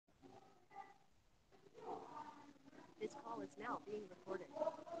ल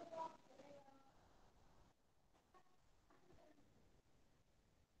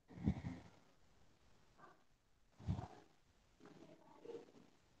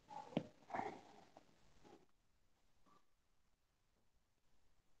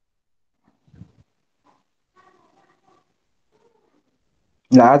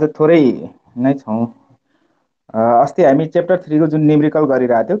आज थोरै नै छौँ। अस्ति हामी च्याप्टर 3 को जुन न्युमेरिकल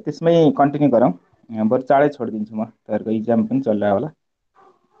गरिरहेको थियौँ त्यसमै कन्टिन्यू गरौँ। बरु चाँडै छोडिदिन्छु म, तपाईँहरूको इक्जाम पनि चलिरहेको होला।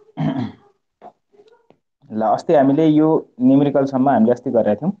 ल अस्ति हामीले यो न्युमेरिकलसम्म हामीले अस्ति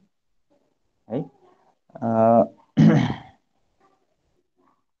गरेका थियौँ है।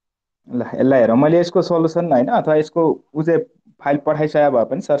 ल यसलाई हेरौँ, मैले यसको सल्युसन होइन अथवा यसको उ चाहिँ फाइल पठाइसके भए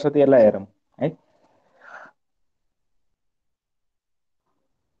पनि सरस्वती यसलाई हेरौँ है।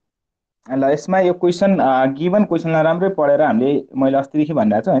 ल यसमा यो क्वेसन गिभन क्वेसनलाई राम्रै पढेर हामीले, मैले अस्तिदेखि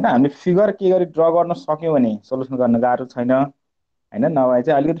भनिरहेको छु होइन, हामीले फिगर के गरी ड्र गर्न सक्यौँ भने सोल्युसन गर्न गाह्रो छैन होइन। नभए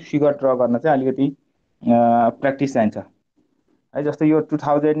चाहिँ अलिकति फिगर ड्र गर्न चाहिँ अलिकति प्र्याक्टिस चाहिन्छ है। जस्तो यो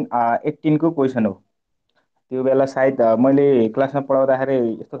 2018 को क्वेसन हो। त्यो बेला सायद मैले क्लासमा पढाउँदाखेरि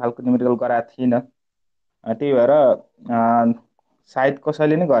यस्तो खालको न्युमेरिकल गराएको थिइनँ। त्यही भएर सायद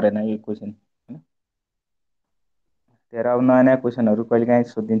कसैले नै गरेन यो क्वेसन होइन। त्यही अब नयाँ नयाँ क्वेसनहरू कहिलेकाहीँ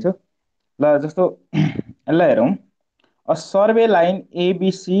सोधिदिन्छु। ल जस्तो यसलाई हेरौँ। A survey line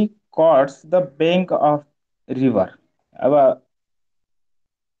ABC cuts the bank of river. अब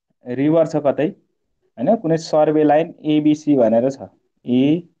रिभर छ कतै होइन, कुनै सर्वे लाइन एबिसी भनेर छ,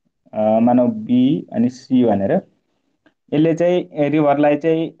 ए मानव बी अनि सी भनेर। यसले चाहिँ रिभरलाई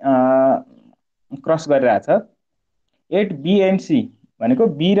चाहिँ क्रस गरिरहेछ। एट बी एन्ड सी भनेको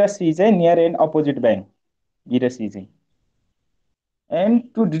बी र सी चाहिँ near and opposite bank, be र सी चाहिँ। And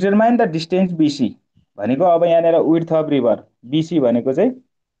to determine the distance BC भनेको अब यहाँनिर विड्थ अफ रिभर, बिसी भनेको चाहिँ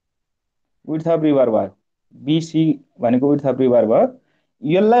विड्थ अफ रिभर भयो, बिसी भनेको विड्थ अफ रिभर भयो।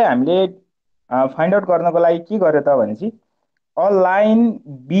 यसलाई हामीले फाइन्ड आउट गर्नको लागि के गर्यो त भनेपछि a line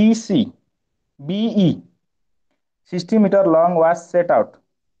BC बिई 60 metre long was set out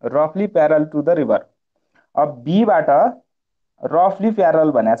रफली प्यारल टु द रिभर। अब बीबाट रफली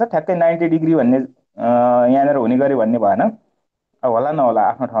प्यारल भनेको छ, ठ्याक्कै 90 डिग्री भन्ने यहाँनिर हुने गरी भन्ने भएन, अब होला नहोला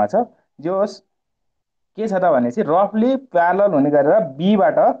आफ्नो ठाउँमा छ। जो होस् के छ त भनेपछि रफली प्यारल हुने गरेर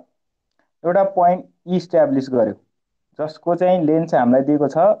बीबाट एउटा पोइन्ट इस्ट्याब्लिस गर्यो, जसको चाहिँ लेन्थ चाहिँ हामीलाई दिएको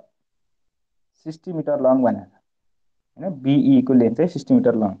छ 60 मिटर लङ भनेको छ होइन। बिई को लेन्थ चाहिँ 60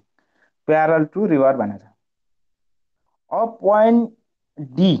 metre long, parallel to river भनेको छ। अब पोइन्ट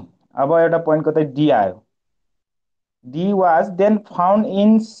डी, अब एउटा पोइन्ट कतै डी आयो, D was then found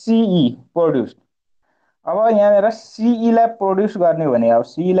in CE produced. अब यहाँनिर सिईलाई प्रोड्युस गर्ने हो भने अब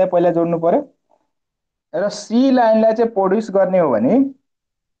सिईलाई पहिला जोड्नु पर्यो र सी लाइनलाई चाहिँ प्रोड्युस गर्ने हो भने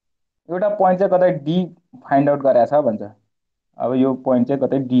एउटा पोइन्ट चाहिँ कतै डी फाइन्ड आउट गरेको छ भन्छ। अब यो पोइन्ट चाहिँ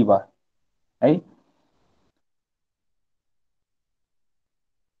कतै डी भयो है।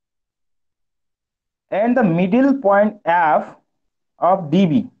 And the middle point F of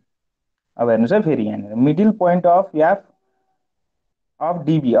DB. अब हेर्नुहोस् है, फेरि यहाँनिर middle point of F of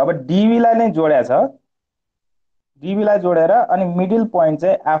DB, अब डिबीलाई नै जोडेको छ, डिबीलाई जोडेर अनि मिडल पोइन्ट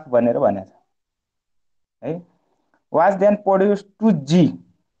चाहिँ एफ भनेर भनेको छ है। Was then produce two G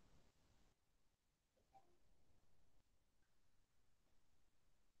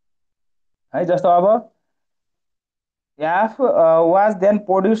है। जस्तो अब F was then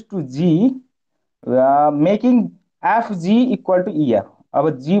produce two G making F G equal to EF. अब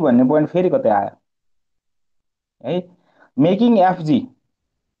जी भन्ने पोइन्ट फेरि कतै आयो है, मेकिङ एफ जी,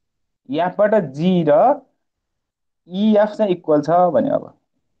 एफबाट जी र इएफ चाहिँ इक्वल छ भने अब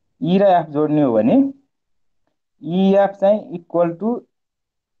ई र एफ जोड्ने हो भने इएफ चाहिँ इक्वल टु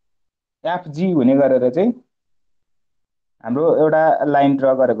एफजी हुने गरेर चाहिँ हाम्रो एउटा लाइन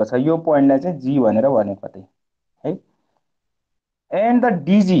ड्र गरेको छ। यो पोइन्टलाई चाहिँ जी भनेर भन्यो कतै है। एन्ड द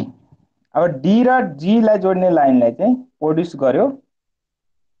डिजी, अब डी र जीलाई जोड्ने लाइनलाई चाहिँ प्रोड्युस गर्यो,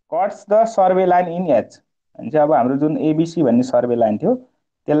 cuts the survey line in H भने चाहिँ अब हाम्रो जुन एबिसी भन्ने सर्वे लाइन थियो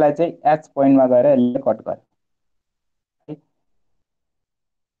त्यसलाई चाहिँ एच पोइन्टमा गएर यसले कट गर्यो है।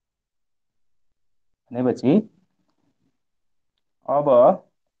 भनेपछि अब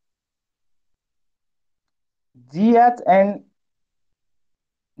जिएच एन्ड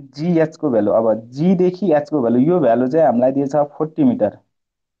जिएचको भ्यालु, अब जीदेखि एचको भ्यालु, यो भ्यालु चाहिँ हामीलाई दिएछ 40 मिटर।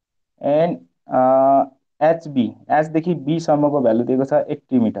 एन्ड एचबी, एचदेखि बीसम्मको भ्यालु दिएको छ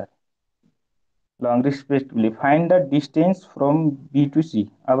 80 metre long रिस्पेक्टिभली। Find the distance from be to see.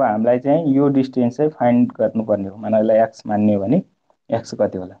 अब हामीलाई चाहिँ यो डिस्टेन्स चाहिँ फाइन्ड गर्नुपर्ने हो, मानव यसलाई एक्स मान्ने हो भने एक्स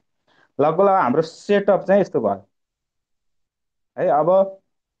कति होला। लगभग हाम्रो सेटअप चाहिँ यस्तो भयो है। अब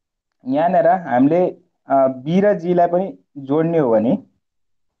यहाँनिर हामीले बी र जीलाई पनि जोड्ने हो भने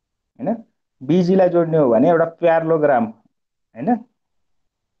होइन, बिजीलाई जोड्ने हो भने एउटा प्यारलोग्राम होइन,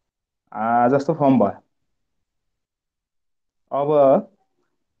 जस्तो फर्म भयो। अब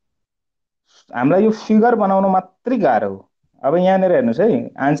हामीलाई यो फिगर बनाउन मात्रै गाह्रो हो। अब यहाँनिर हेर्नुहोस् है,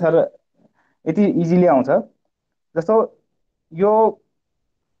 आन्सर यति इजिली आउँछ। जस्तो यो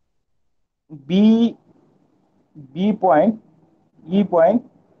be be point, E point,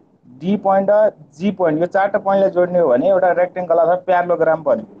 D point र जी पोइन्ट, यो चारवटा पोइन्टलाई जोड्ने हो भने एउटा रेक्टेङ्गल अथवा प्यारलोग्राम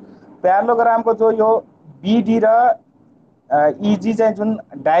बन्यो। प्यारलोग्रामको जो यो बिडी र इजी चाहिँ जुन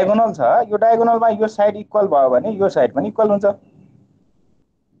डायगोनल छ, यो डायगोनलमा यो साइड इक्वल भयो भने यो साइड पनि इक्वल हुन्छ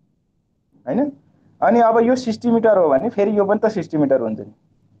होइन। अनि अब यो 60 मिटर हो भने फेरि यो पनि त 60 मिटर हुन्छ नि।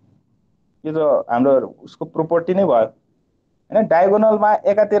 यो त हाम्रो उसको प्रोपर्टी नै भयो होइन। डायगोनलमा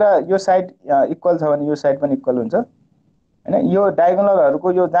एकातिर यो साइड इक्वल छ भने यो साइड पनि इक्वल हुन्छ होइन। यो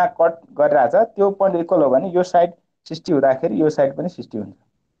डायगोनलहरूको यो जहाँ कट गरिरहेछ त्यो पोइन्ट इक्वल हो भने यो साइड 60 हुँदाखेरि यो साइड पनि 60 हुन्छ।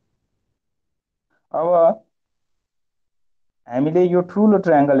 अब हामीले यो ठुलो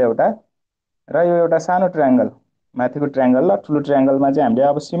ट्रायङ्गल एउटा र यो एउटा सानो ट्रायङ्गल, माथिको ट्रायङ्गल र ठुलो ट्रायङ्गलमा चाहिँ हामीले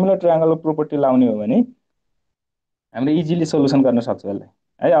अब सिमिलर ट्रायङ्गलको प्रोपर्टी लाउने हो भने हामीले इजिली सोल्युसन गर्न सक्छौँ यसलाई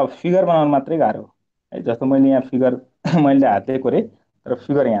है। अब फिगर बनाउन मात्रै गाह्रो हो है। जस्तो मैले यहाँ फिगर मैले हातले कोरेँ तर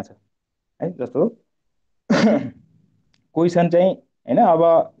फिगर यहाँ छ है। जस्तो क्वेसन चाहिँ होइन, अब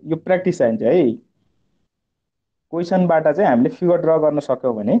यो प्र्याक्टिस चाहिन्छ है। क्वेसनबाट चाहिँ हामीले फिगर ड्र गर्न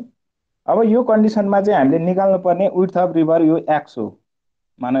सक्यौँ भने अब यो कन्डिसनमा चाहिँ हामीले निकाल्नु पर्ने विड्थ अफ रिभर यो एक्स हो।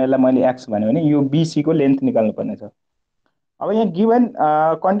 मानव यसलाई मैले एक्स भन्यो भने यो बिसीको लेन्थ निकाल्नु पर्ने छ। अब यहाँ गिभन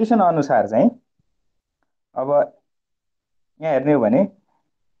कन्डिसन अनुसार चाहिँ अब यहाँ हेर्ने हो भने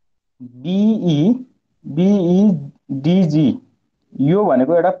बिई बिइडिजी यो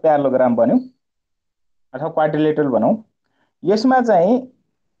भनेको एउटा प्यारलोग्राम बन्यो अथवा क्वाड्रिलेटरल भनौँ। यसमा चाहिँ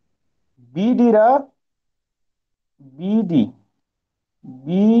बिडी र बिडी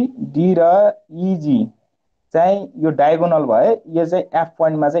बिडी र इजी चाहिँ यो डायगोनल भए यो चाहिँ एफ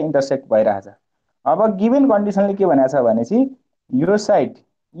पोइन्टमा चाहिँ इन्टरसेक्ट भइरहेछ। अब गिभन कन्डिसनले के भनेको छ भनेपछि यो साइड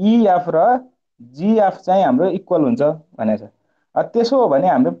इएफ र जिएफ चाहिँ हाम्रो इक्वल हुन्छ भनेको छ। त्यसो हो भने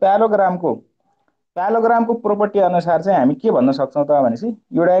हाम्रो प्यालोग्रामको प्रोपर्टी अनुसार चाहिँ हामी के भन्न सक्छौँ त भनेपछि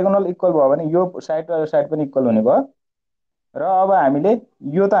यो डायगोनल इक्वल भयो भने यो साइड र यो साइड पनि इक्वल हुने भयो। र अब हामीले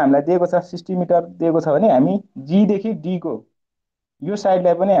यो त हामीलाई दिएको छ 60 मिटर दिएको छ भने हामी जीदेखि डीको यो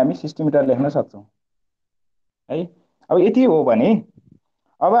साइडलाई पनि हामी 60 मिटर लेख्न सक्छौँ है। अब यति हो भने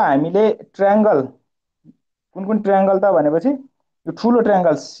अब हामीले ट्रायङ्गल कुन कुन ट्रायङ्गल त भनेपछि यो ठुलो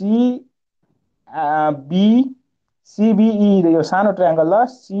ट्रायङ्गल बी सिबिई, यो सानो ट्रायङ्गल र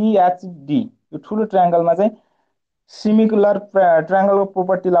सिएचडी, यो ठुलो ट्रायङ्गलमा चाहिँ सिमिलर ट्रायङ्गलको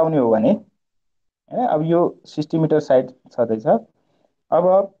प्रोपर्टी लाउने हो भने होइन, अब यो 60 मिटर साइड छँदैछ।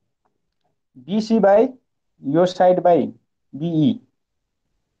 अब बिसी बाई यो साइड बाई बिई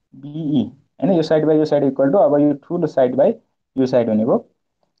बिई होइन, यो साइड बाई यो साइड इक्वल टु अब यो ठुलो साइड बाई यो साइड हुने भयो।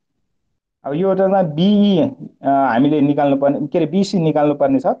 अब यो एउटामा बिई हामीले निकाल्नु पर्ने के अरे बिसी निकाल्नु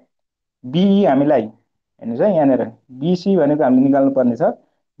पर्ने छ। बिई हामीलाई हेर्नुहोस् है, यहाँनिर बिसी भनेको हामीले निकाल्नु पर्ने छ।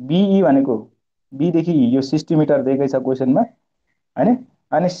 बिई भनेको बीदेखि यो 60 मिटर दिएकै छ क्वेसनमा होइन।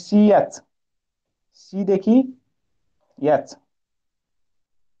 अनि सिएच सीदेखि एच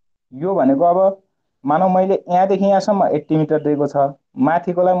यो भनेको अब मानौ मैले यहाँदेखि यहाँसम्म 80 मिटर दिएको छ,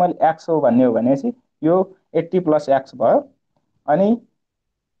 माथिकोलाई मैले एक्स हो भन्ने हो भनेपछि यो 80 प्लस एक्स भयो। अनि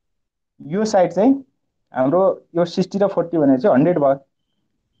यो साइड चाहिँ हाम्रो यो 60 र 40 भनेपछि 100 भयो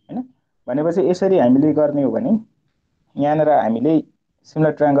होइन। भनेपछि यसरी हामीले गर्ने हो भने यहाँनिर हामीले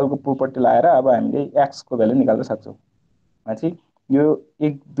सिमिलर ट्रायङ्गलको प्रोपर्टी लगाएर अब हामीले एक्सको भ्यालु निकाल्न सक्छौँ। भनेपछि यो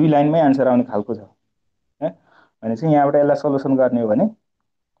एक दुई लाइनमै आन्सर आउने खालको छ है। भनेपछि यहाँबाट यसलाई सोल्युसन गर्ने हो भने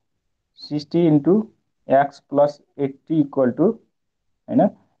 60 into x plus 80 equal to होइन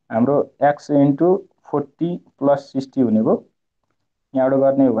हाम्रो एक्स इन्टु 40 प्लस 60 हुने भयो। यहाँबाट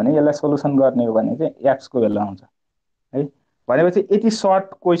गर्ने हो भने यसलाई सोल्युसन गर्ने हो भने चाहिँ एक्सको भेल्यु आउँछ है। भनेपछि यति सर्ट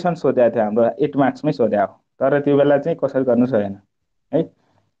क्वेसन सोधेको थियो हाम्रो 8 मार्क्समै सोधेको हो, तर त्यो बेला चाहिँ कसरी गर्नु सकेन है।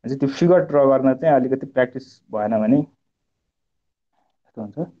 त्यो फिगर ड्र गर्न चाहिँ अलिकति प्र्याक्टिस भएन भने यस्तो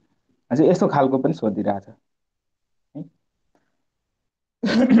हुन्छ। यस्तो खालको पनि सोधिरहेछ है।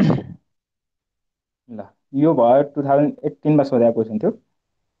 ल यो भयो 2018मा सोधेको क्वेसन थियो।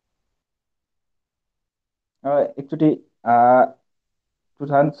 एकचोटि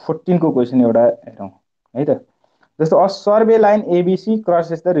 2014को क्वेसन एउटा हेरौँ है त। जस्तो a survey line ABC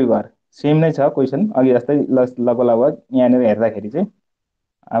crosses the river, same नै छ क्वेसन अघि जस्तै लगभग यहाँनिर हेर्दाखेरि चाहिँ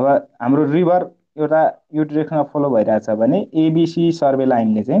अब हाम्रो रिभर एउटा यो डिरेक्सनमा फलो भइरहेछ भने एबिसी सर्वे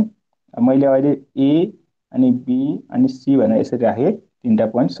लाइनले चाहिँ मैले अहिले ए अनि बी अनि सी भनेर यसरी राखेँ, 3टा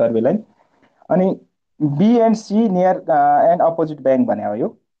पोइन्ट सर्वे लाइन। अनि be and C near and opposite bank भने हो यो।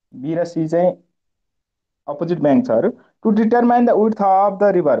 बी र सी चाहिँ अपोजिट ब्याङ्क छ अरू। To determine the width of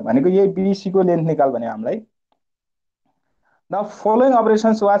the river भनेको यही बिसीको लेन्थ निकाल भने हामीलाई। The following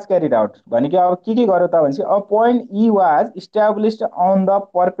operations was carried out भनेको अब के गर्यो त भनेपछि a point E was established on the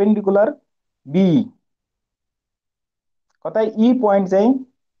perpendicular be. कतै ई पोइन्ट चाहिँ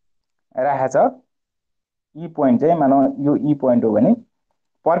राखेछ। ई पोइन्ट चाहिँ मानौ यो ई पोइन्ट हो भने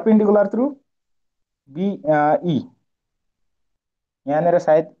पर्पेन्डिकुलर थ्रु बी ई, यहाँनिर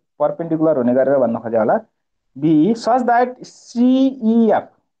सायद पर्पेन्डिकुलर हुने गरेर भन्न खोजे होला। बी सच द्याट सिइएफ,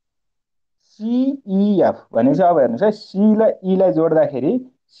 सिइएफ भनेपछि अब हेर्नुहोस् है, सी र ईलाई जोड्दाखेरि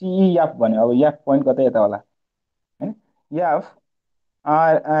सिइएफ भन्यो। अब एफ पोइन्ट कतै यता होला होइन। एफ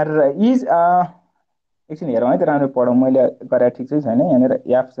इज एकछिन हेरौँ है त, राम्रो पढौँ, मैले गरे ठिक चाहिँ छैन यहाँनिर।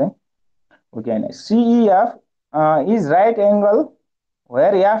 एफ चाहिँ हो कि होइन, सिइएफ is right angle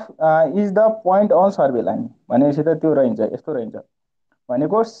where F is the point on survey line भनेपछि त त्यो रहन्छ, यस्तो रहन्छ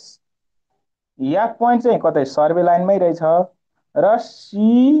भनेको एफ पोइन्ट चाहिँ कतै सर्वे लाइनमै रहेछ र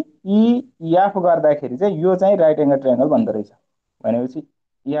सिइएफ गर्दाखेरि चाहिँ यो चाहिँ राइट एङ्गल ट्रायङ्गल भन्दो रहेछ भनेपछि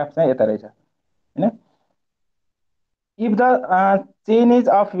एफ चाहिँ यता रहेछ होइन। If the chain is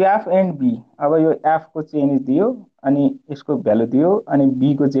of F and be, अब यो एफको चेन इज दियो अनि यसको भ्यालु दियो अनि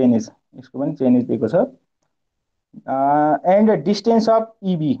बीको चेन इज, यसको पनि चेन इज दिएको छ एन्ड डिस्टेन्स अफ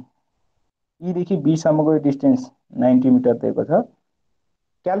इबी, ईदेखि बीसम्मको डिस्टेन्स 90 मिटर दिएको छ।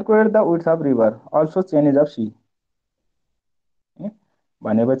 Calculate the width of river also chain is of C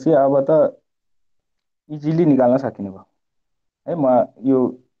भनेपछि अब त इजिली निकाल्न सकिने भयो है। म यो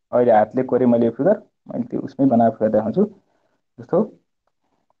अहिले हातले कोरेँ मैले यो फिगर, मैले त्यो उसमै बनाएको फिगर देखाउँछु। जस्तो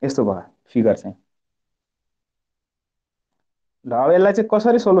यस्तो भयो फिगर चाहिँ। ल अब यसलाई चाहिँ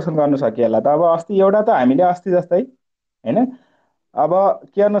कसरी सोल्युसन गर्न सकियो होला त? अब अस्ति एउटा त हामीले अस्ति जस्तै होइन, अब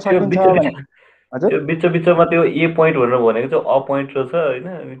के गर्न त्यो सकिन्छ बिच भने हजुर त्यो बिचमा त्यो ए पोइन्ट भनेर भनेको चाहिँ अ पोइन्ट रहेछ होइन,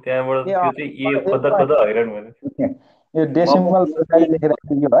 अनि त्यहाँबाट ए त्यो चाहिँ ए खोज्दा खोज्दा हैरान भयो। यो डेसिमल पछाडि लेखेर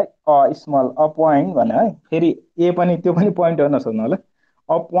यो है अ स्मल अ पोइन्ट भने है, फेरि ए पनि त्यो पनि पोइन्ट हो नसोध्नु होला,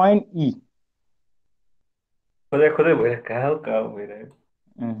 अ पोइन्ट ई। खोज्दै खोज्दै भइरहेको कहाँ हो भइरहेको।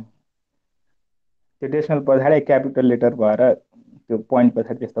 त्यो डेसिमल पछाडि क्यापिटल लेटर भएर त्यो पोइन्ट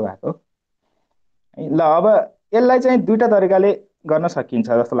पछाडि त्यस्तो भएको। ल अब यसलाई चाहिँ दुईटा तरिकाले गर्न सकिन्छ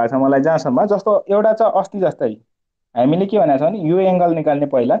जस्तो लाग्छ मलाई जहाँसम्म। जस्तो एउटा चाहिँ अस्ति जस्तै हामीले के भनेको छौँ भने यो एङ्गल निकाल्ने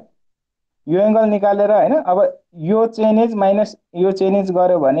पहिला, यो एङ्गल निकालेर होइन, अब यो चेन्ज माइनस यो चेन्ज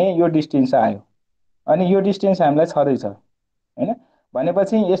गऱ्यो भने यो डिस्टेन्स आयो अनि यो डिस्टेन्स हामीलाई छँदैछ होइन।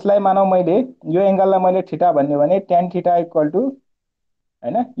 भनेपछि यसलाई मानौ मैले यो एङ्गललाई मैले ठिटा भन्ने भने टेन ठिटा इक्वल टु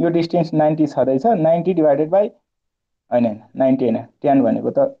होइन, यो डिस्टेन्स 90 छँदैछ, 90 डिभाइडेड बाई होइन होइन 90 होइन, 10 भनेको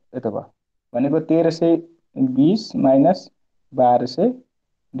त यतो भयो भनेको 1320 माइनस 1200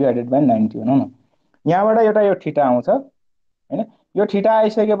 डिभाइडेड बाई 90 भनौँ न। यहाँबाट एउटा यो ठिटा आउँछ होइन। यो ठिटा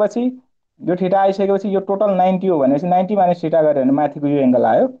आइसकेपछि यो टोटल 90 हो भनेपछि 90 माइनस ठिटा गऱ्यो भने माथिको यो एङ्गल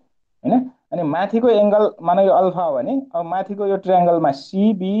आयो होइन। अनि माथिको एङ्गल मानौ यो अल्फा हो भने अब माथिको यो ट्रायङ्गलमा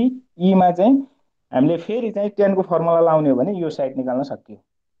सिबिईमा चाहिँ हामीले फेरि चाहिँ 10को फर्मुला लाउने हो भने यो साइड निकाल्न सकियो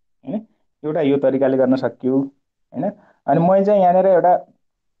होइन। एउटा यो तरिकाले गर्न सकियो होइन। अनि मैले चाहिँ यहाँनिर एउटा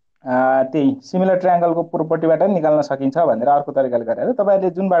त्यही सिमिलर ट्रायङ्गलको प्रोपर्टीबाट निकाल्न सकिन्छ भनेर अर्को तरिकाले गरेर तपाईँहरूले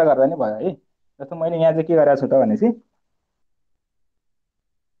जुनबाट गर्दा नि भयो है। जस्तो मैले यहाँ चाहिँ के गरेको छु त भनेपछि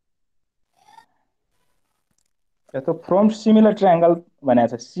जस्तो फ्रम सिमिलर ट्रायङ्गल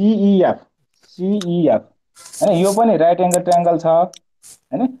भनेको छ सिइएफ, सिइएफ होइन, यो पनि राइट एङ्गल ट्रायङ्गल छ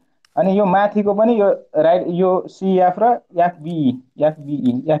होइन। अनि यो माथिको पनि यो राइट, यो सिएफ र एफबिई,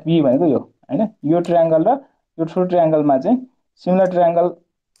 एफबिई भनेको यो होइन, यो ट्रायङ्गल र यो ठुलो ट्रायङ्गलमा चाहिँ सिमिलर ट्रायङ्गल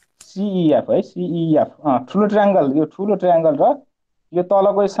सिइएफ है, सिइएफ ठुलो ट्रायङ्गल, यो ठुलो ट्रायङ्गल र यो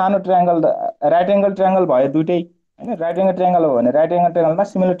तलको सानो ट्रायङ्गल राइट एङ्गल ट्रायङ्गल भयो दुइटै होइन। राइट एङ्गल ट्रायङ्गल हो भने राइट एङ्गल ट्रायङ्गलमा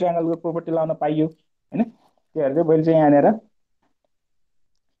सिमिलर ट्रायङ्गलको प्रोपर्टी लाउन पाइयो होइन। त्यही भएर चाहिँ मैले चाहिँ यहाँनिर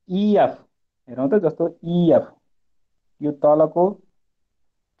इएफ हेरौँ त, जस्तो इएफ यो तलको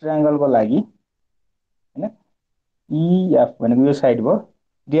ट्रायङ्गलको लागि होइन, इएफ भनेको यो साइड भयो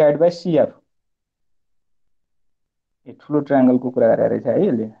डिभाइड बाई सिएफ, यो ठुलो ट्रायङ्गलको कुरा गरेर रहेछ है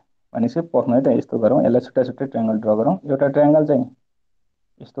यसले। भनेपछि पक्नु है त, यस्तो गरौँ, यसलाई छुट्टा छुट्टै ट्रायङ्गल ड्र गरौँ। एउटा ट्रायङ्गल चाहिँ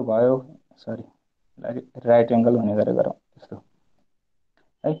यस्तो भयो, सरी राइट एङ्गल हुने गरेर गरौँ यस्तो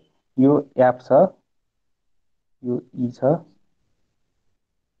है। यो एफ छ, यो ई छ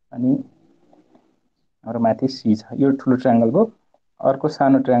अनि हाम्रो माथि सी छ, यो ठुलो ट्रायङ्गल भयो। अर्को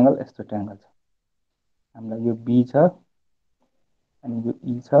सानो ट्रायङ्गल यस्तो ट्रायङ्गल छ, हामीलाई यो बी छ अनि यो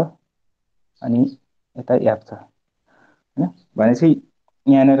ई छ अनि यता एफ छ होइन। भनेपछि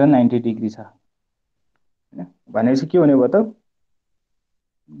यहाँनिर 90 डिग्री छ होइन। भनेपछि के हुने भयो त,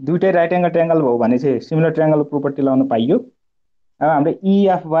 दुइटै राइट एङ्गल ट्रायङ्गल भयो भने चाहिँ सिमिलर ट्रायङ्गल प्रोपर्टी लगाउन पाइयो। अब हाम्रो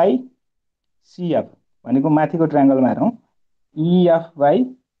इएफ बाई सिएफ भनेको माथिको ट्रायङ्गलमा हेरौँ। इएफ बाई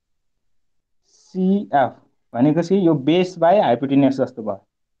सिएफ भनेको चाहिँ यो बेस बाई हाइपोटेन्युस जस्तो भयो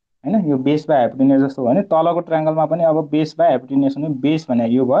होइन। यो बेस बाई हाइपोटेन्युस जस्तो भयो भने तलको ट्रायङ्गलमा पनि अब बेस बाई हाइपोटेन्युस भने बेस भने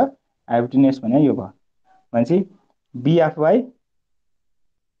यो भयो, हाइपोटेन्युस भने यो भयो भनेपछि बिएफ बाई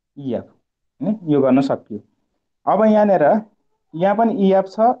इएफ होइन, यो गर्न सकियो। अब यहाँनिर यहाँ पनि इएफ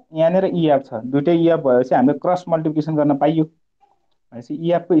छ, यहाँनिर इएफ छ, दुइटै इएफ भएपछि हामीले क्रस मल्टिप्लिकेसन गर्न पाइयो भनेपछि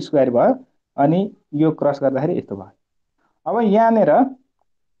इएफको स्क्वायर भयो अनि यो क्रस गर्दाखेरि यस्तो भयो। अब यहाँनिर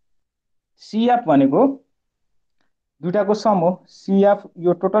सिएफ भनेको दुइटाको सम हो। सिएफ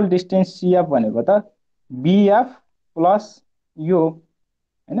यो टोटल डिस्टेन्स सिएफ भनेको त बिएफ प्लस यो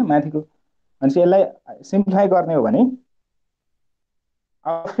होइन माथिको भनेपछि यसलाई सिम्प्लिफाई गर्ने हो भने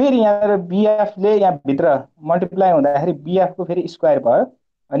अब फेरि यहाँनिर बिएफले यहाँभित्र मल्टिप्लाई हुँदाखेरि बिएफको फेरि स्क्वायर भयो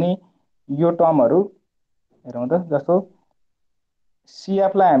अनि यो टर्महरू हेरौँ त, जस्तो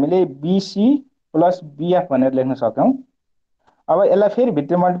सिएफलाई हामीले बिसी प्लस बिएफ भनेर लेख्न सक्यौँ। अब यसलाई फेरि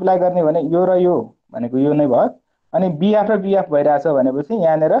भित्र मल्टिप्लाई गर्ने भने यो र यो भनेको यो नै भयो अनि बिएफ र बिएफ भइरहेछ भनेपछि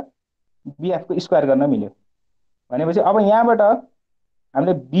यहाँनिर बिएफको स्क्वायर गर्न मिल्यो भनेपछि अब यहाँबाट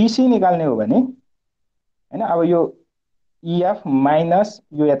हामीले बिसी निकाल्ने हो भने होइन, अब यो इएफ माइनस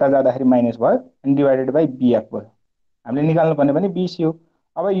यो यता जाँदाखेरि माइनस भयो अनि डिभाइडेड बाई बिएफ भयो। हामीले निकाल्नु पर्ने पनि बिसी हो।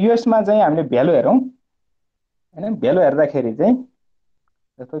 अब यसमा चाहिँ हामीले भ्यालु हेरौँ होइन। भ्यालु हेर्दाखेरि चाहिँ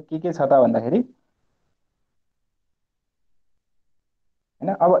जस्तो के छ त भन्दाखेरि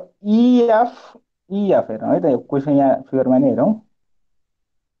होइन, अब इएफ इएफ हेरौँ है त, क्वेसन यहाँ फिगरमा नै हेरौँ।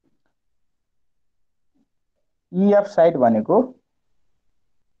 इएफ साइड भनेको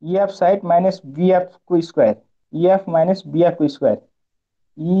EF side minus बिएफको square, EF minus बिएफको square,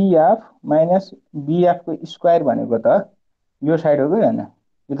 EF minus बिएफको square भनेको त यो साइड हो कि होइन।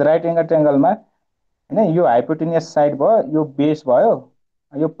 यो त राइट एङ्गल ट्रायङ्गलमा होइन, यो हाइपोटेनियस साइड भयो, यो बेस भयो,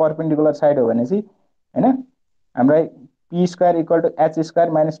 यो पर्पेन्डिकुलर साइड हो भनेपछि होइन हामीलाई P square equal to H square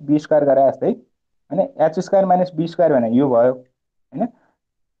minus be square गरे जस्तै होइन। H square minus be square भने यो भयो होइन।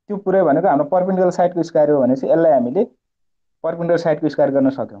 त्यो पुरै भनेको हाम्रो पर्पेन्डिकुलर साइडको स्क्वायर हो भनेपछि यसलाई हामीले पर्पेन्डिकुलर साइडको स्क्वायर गर्न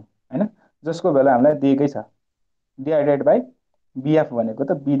सक्यौँ होइन, जसको भ्यालु हामीलाई दिएकै छ डिभाइडेड बाई बिएफ भनेको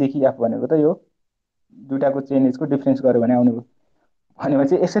त बीदेखि एफ भनेको त यो दुइटाको चेन्जको डिफ्रेन्स गऱ्यो भने आउने भयो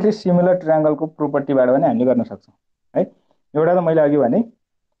भनेपछि यसरी सिमिलर ट्रायङ्गलको प्रोपर्टीबाट पनि हामीले गर्न सक्छौँ है। एउटा त मैले अघि भने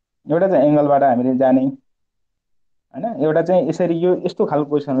एउटा चाहिँ एङ्गलबाट हामीले जाने होइन, एउटा चाहिँ यसरी यो यस्तो खालको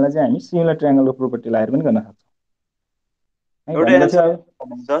क्वेसनलाई चाहिँ हामी सिमिलर ट्रायङ्गलको प्रोपर्टी लगाएर पनि गर्न सक्छौँ है। एउटै भनेपछि एन्सर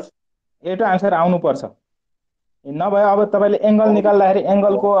अब सर। एउटा आन्सर आउनुपर्छ, नभए अब तपाईँले एङ्गल निकाल्दाखेरि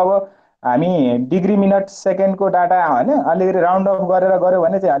एङ्गलको अब हामी डिग्री मिनट सेकेन्डको डाटा होइन अलिकति राउन्ड अफ गरेर गऱ्यो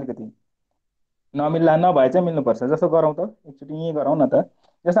भने चाहिँ अलिकति नमिल्ला, नभए चाहिँ मिल्नुपर्छ। जस्तो गरौँ त एकचोटि यहीँ गरौँ न त।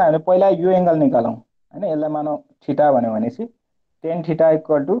 जस्तो हामीले पहिला यो एङ्गल निकालौँ होइन, यसलाई मानौँ थिटा भन्यो भनेपछि टेन थिटा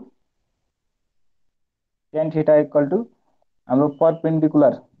इक्वल टु हाम्रो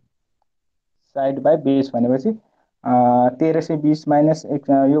पर्पेन्डिकुलर साइड बाई बेस भनेपछि 1320 माइनस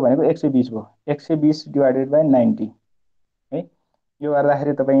यो भनेको 120 भयो, 120 डिभाइडेड बाई 90 है। यो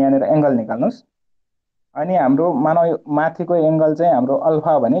गर्दाखेरि तपाईँ यहाँनिर एङ्गल निकाल्नुहोस् अनि हाम्रो मानौ माथिको एङ्गल चाहिँ हाम्रो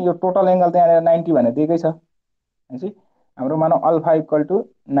अल्फा भने यो टोटल एङ्गल त यहाँनिर 90 भनेर दिएकै छ भनेपछि हाम्रो मानौ alpha equal to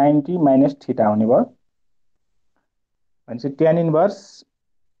 90 minus theta हुने भयो भनेपछि टेन इन्भर्स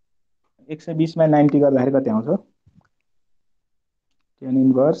 120मा 90 गर्दाखेरि कति आउँछ, टेन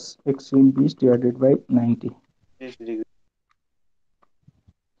इन्भर्स 120 डिभाइडेड बाई 90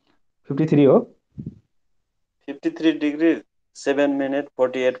 53 हो। 53 degree 7 minute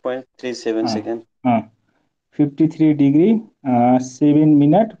 48.37 second. 53 degree 7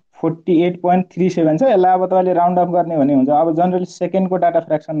 minute 48.37 छ। यसलाई अब तपाईँले राउन्ड अफ गर्ने भने हुन्छ। अब जनरली सेकेन्डको डाटा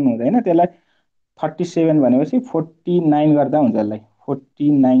फ्रेक्सन हुँदैन, त्यसलाई 37 भनेपछि 49 गर्दा हुन्छ यसलाई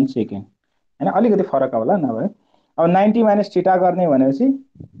 49 सेकेन्ड होइन, अलिकति फरक होला नभए। अब 90 माइनस थिटा गर्ने भनेपछि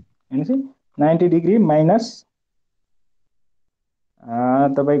भनेपछि 90 डिग्री माइनस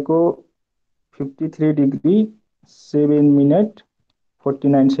तपाईँको 53 डिग्री 7 मिनट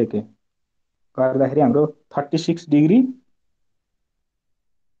 49 सेकेन्ड गर्दाखेरि हाम्रो 36 डिग्री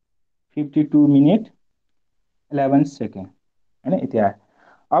 52 मिनट 11 सेकेन्ड होइन, यति आयो।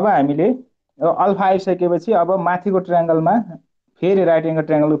 अब हामीले अल्फा आइसकेपछि अब माथिको ट्रायङ्गलमा फेरि राइट एङ्गल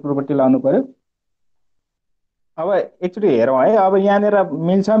ट्रायङ्गलको प्रोपर्टी लाउनु पर्यो। अब एकचोटि हेरौँ है, अब यहाँनिर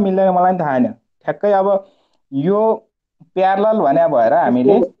मिल्छ मिल्दैन मलाई पनि थाहा छैन ठ्याक्कै। अब यो प्यारलल भने भएर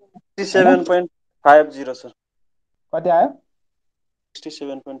हामीले होइन 67.50 सर। कति आयो,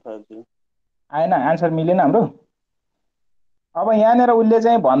 67.50 आएन, आन्सर मिलेन हाम्रो। अब यहाँनिर उसले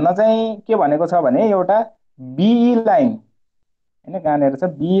चाहिँ भन्न चाहिँ के भनेको छ भने एउटा बिई लाइन होइन कहाँनिर छ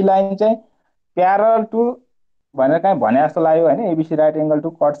बी लाइन चाहिँ प्यारल टु भनेर कहीँ भने जस्तो लाग्यो होइन ABC right angle to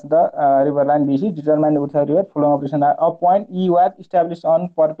cuts the river line BC determine with river flow operation a point E was establish on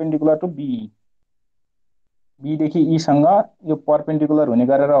perpendicular to be बीदेखि ईसँग यो पर्पेन्डिकुलर हुने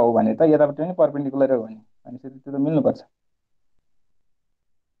गरेर हो भने त यतापट्टि पनि पर्पेन्डिकुलरै हो भनेपछि त्यो त मिल्नुपर्छ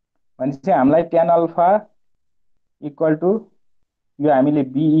भनेपछि हामीलाई टेन अल्फा इक्वल टु यो हामीले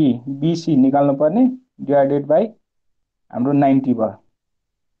बिई बिसी निकाल्नु पर्ने डिभाइडेड बाई हाम्रो 90 भयो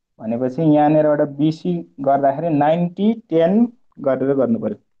भनेपछि यहाँनिरबाट बिसी गर्दाखेरि 90 10 गरेर गर्नु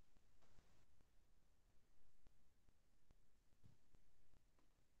पर्यो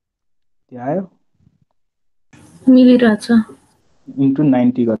त्यो आयो मिलिरहेछ इन्टु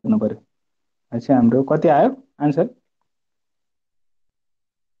 90 गर्नु पर्यो भनेपछि हाम्रो कति आयो आन्सर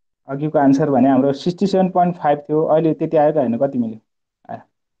अघिको आन्सर भने हाम्रो 67.5 थियो अहिले त्यति आयो त होइन कति मिल्यो आयो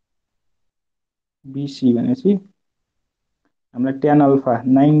बिसी भनेपछि हामीलाई टेन अल्फा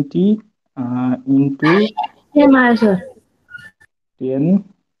 90 इन्टु सेम आयो सर 10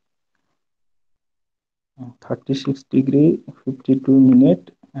 36 डिग्री 52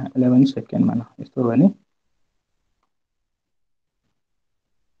 मिनट 11 सेकेन्ड मानौँ यस्तो भने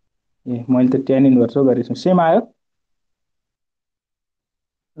ए मैले त टेन इन्भर्स गरेको छु सेम आयो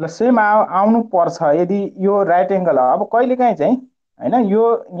ल सेम आउनु पर्छ यदि यो राइट एङ्गल हो अब कहिलेकाहीँ चाहिँ होइन यो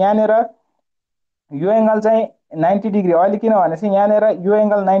यहाँनिर यो एङ्गल चाहिँ 90 डिग्री अहिले किन भनेपछि यहाँनिर यो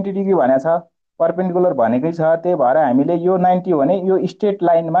एङ्गल 90 डिग्री भनेको छ पर्पेन्डिकुलर भनेकै छ त्यही भएर हामीले यो 90 हो भने यो स्ट्रेट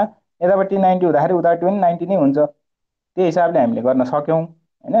लाइनमा यतापट्टि 90 हुँदाखेरि उतापट्टि पनि 90 नै हुन्छ त्यही हिसाबले हामीले गर्न सक्यौँ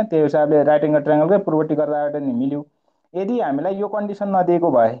होइन त्यही हिसाबले राइट एङ्गल ट्रायङ्गलकै पूर्वपट्टि गर्दा नि मिल्यो यदि हामीलाई यो कन्डिसन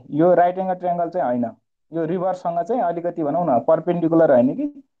नदिएको भए यो राइट एङ्गल ट्रायङ्गल चाहिँ होइन यो रिभर्ससँग चाहिँ अलिकति भनौँ न पर्पेन्डिकुलर होइन कि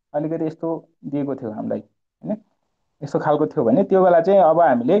अलिकति यस्तो दिएको थियो हामीलाई होइन यस्तो खालको थियो भने त्यो बेला चाहिँ अब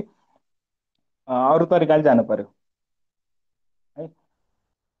हामीले अरू तरिकाले जानु पर्यो है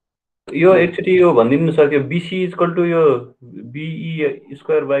यो एकचोटि यो भनिदिनु सक्यो बिसी इक्वल टु यो बिई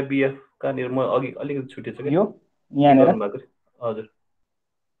स्क्वायर बाई बिएफ कहाँनिर म अघि अलिकति छुटेछ कि यो के यहाँनिर गर्नुभएको हजुर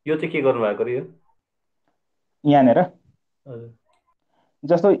यो चाहिँ के गर्नुभएको यो यहाँनिर हजुर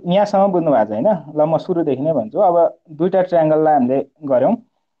जस्तो यहाँसम्म बुझ्नु भएको छ होइन ल म सुरुदेखि नै भन्छु अब दुईवटा ट्रायङ्गललाई हामीले गऱ्यौँ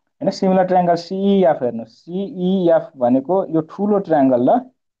होइन सिमिलर ट्रायङ्गल सिइएफ हेर्नु सिइएफ भनेको यो ठुलो ट्रायङ्गल ल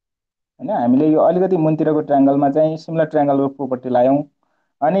होइन हामीले यो अलिकति मुनतिरको ट्रायङ्गलमा चाहिँ सिमिलर ट्रायङ्गलको प्रोपर्टी लायौँ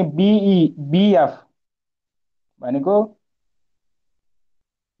अनि बिएफ भनेको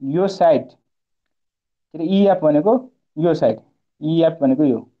यो साइड के अरे इएफ भनेको यो साइड इएफ भनेको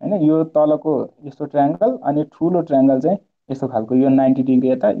यो होइन यो तलको यस्तो ट्रायङ्गल अनि ठुलो ट्रायङ्गल चाहिँ यस्तो खालको यो 90 डिग्री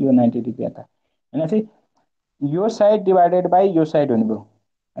यता यो 90 डिग्री यता भनेपछि यो साइड डिभाइडेड बाई यो साइड हुने भयो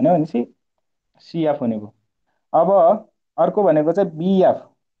होइन भनेपछि सिएफ हुने भयो अब अर्को भनेको चाहिँ बिएफ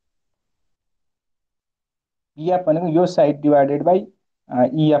इएफ भनेको यो साइड डिभाइडेड बाई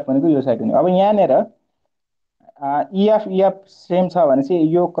इएफ भनेको यो साइड हुने अब यहाँनिर इएफ इएफ सेम छ भनेपछि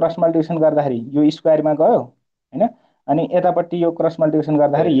यो क्रस मल्टिप्लिकेसन गर्दाखेरि यो स्क्वायरमा गयो होइन अनि यतापट्टि यो क्रस मल्टिप्लिकेसन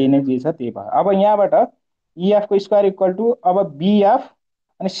गर्दाखेरि यही नै जे छ त्यही भयो अब यहाँबाट इएफको स्क्वायर इक्वल टु अब बिएफ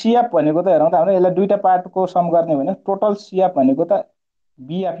अनि सिएफ भनेको त हेरौँ त हाम्रो यसलाई दुईवटा पार्टको सम गर्ने भने टोटल सिएफ भनेको त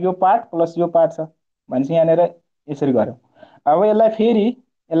बिएफ यो पार्ट प्लस यो पार्ट छ भनेपछि यहाँनिर यसरी गऱ्यौँ अब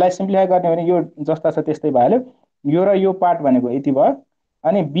यसलाई सिम्प्लिफाई गर्ने भने यो जस्ता छ त्यस्तै भइहाल्यो यो र यो पार्ट भनेको यति भयो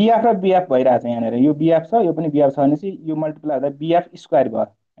अनि बिएफ र बिएफ भइरहेछ यहाँनिर यो बिएफ छ यो पनि बिएफ छ भनेपछि यो मल्टिप्लाई हुँदा बिएफ स्क्वायर भयो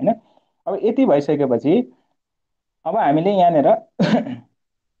होइन अब यति भइसकेपछि अब हामीले यहाँनिर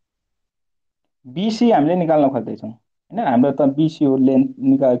बिसी हामीले निकाल्न खोज्दैछौँ होइन हाम्रो त बिसी हो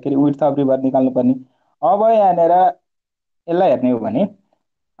लेन्थ के अरे विड्थ अफ रिभर निकाल्नु पर्ने अब यहाँनिर यसलाई हेर्ने हो भने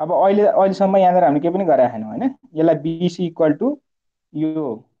अब अहिलेसम्म यहाँनिर हामीले केही पनि गरेका छैनौँ होइन यसलाई बिसी इक्वल टु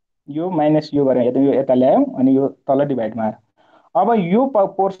यो माइनस यो गरेर यो यता ल्यायौँ अनि यो तल डिभाइडमा आयो अब यो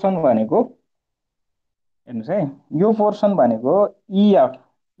पोर्सन भनेको हेर्नुहोस् है यो पोर्सन भनेको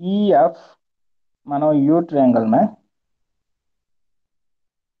इएफ मानौ यो ट्रायङ्गलमा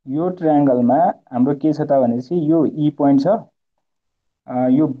हाम्रो के छ त भनेपछि यो ई पोइन्ट छ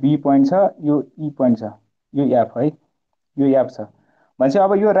यो बी पोइन्ट छ यो ई पोइन्ट छ यो एफ है यो एफ छ भनेपछि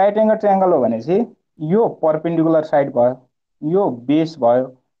अब यो राइट एङ्गल ट्रायङ्गल हो भनेपछि यो पर्पेन्डिकुलर साइड भयो यो बेस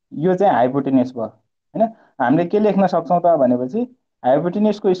भयो यो चाहिँ हाइपोटेनियस भयो होइन हामीले के लेख्न सक्छौँ त भनेपछि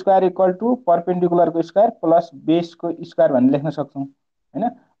हाइपोटेनियसको square equal to पर्पेन्डिकुलरको square plus बेसको square भनेर लेख्न सक्छौँ होइन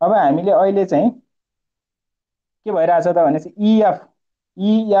अब हामीले अहिले चाहिँ के भइरहेछ त भनेपछि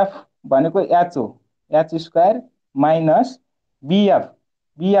इएफ भनेको एच हो एच स्क्वायर माइनस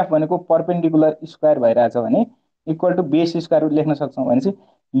बिएफ भनेको पर्पेन्डिकुलर स्क्वायर भइरहेछ भने इक्वल टु बेस स्क्वायर लेख्न सक्छौँ भनेपछि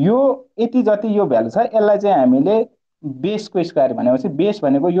यो यति जति यो भ्यालु छ यसलाई चाहिँ हामीले बेसको स्क्वायर भनेपछि बेस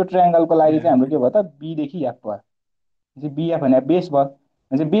भनेको यो ट्रायङ्गलको लागि चाहिँ हाम्रो के भयो त बीदेखि एफ भयो बिएफ भने बेस भयो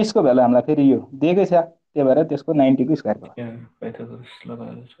भने बेसको भ्यालु हामीलाई फेरि यो दिएकै छ, त्यही भएर त्यसको 90 को स्क्वायर भयो। पाइथागोरस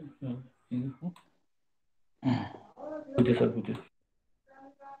लगाएर बुझ्यो सर, बुझ्यो।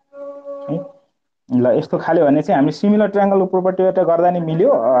 है ल यस्तो खाल्यो भने चाहिँ हामी सिमिलर ट्रायङ्गलको प्रोपर्टीबाट गर्दा नि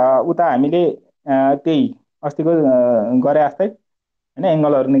मिल्यो। उता हामीले त्यही अस्तिको गरे जस्तै होइन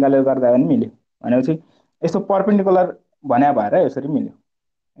एङ्गलहरू निकालेर गर्दा पनि मिल्यो। भनेपछि यस्तो पर्पेन्डिकुलर भन्या भएर यसरी मिल्यो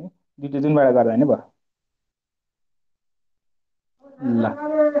है, दुईटै जुनबाट गर्दा नि भयो। ल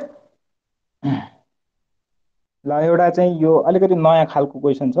ल एउटा चाहिँ यो अलिकति नयाँ खालको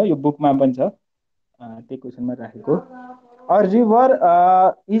क्वेसन छ, यो बुकमा पनि छ, त्यही क्वेसनमा राखेको। A river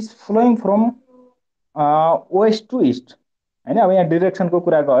is flowing from West to east होइन। अब यहाँ डिरेक्सनको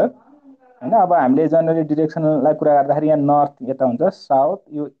कुरा गयो होइन। अब हामीले जनरली डिरेक्सनलाई कुरा गर्दाखेरि यहाँ नर्थ यता हुन्छ, साउथ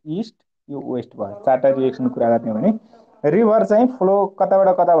यो इस्ट यो वेस्ट भयो, चारवटा डिरेक्सनको कुरा गर्ने भने रिभर चाहिँ फ्लो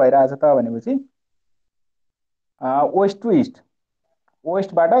कताबाट कता भइरहेछ त भनेपछि West to east,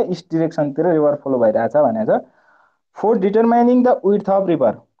 वेस्टबाट east डिरेक्सनतिर river flow भइरहेछ भनेको छ। Four determining the width of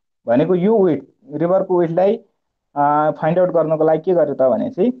river भनेको यो विड्थ रिभरको विड्थलाई फाइन्ड आउट गर्नको लागि के गर्यो त भने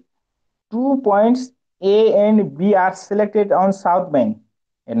चाहिँ 2 points A and be are selected on south bank.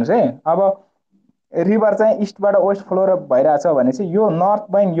 हेर्नुहोस् है, अब रिभर चाहिँ इस्टबाट वेस्ट फ्लो भइरहेछ भने चाहिँ यो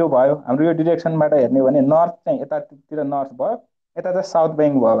नर्थ ब्याङ्क यो भयो हाम्रो, यो डिरेक्सनबाट हेर्ने हो भने नर्थ चाहिँ यतातिर नर्थ भयो, यता चाहिँ साउथ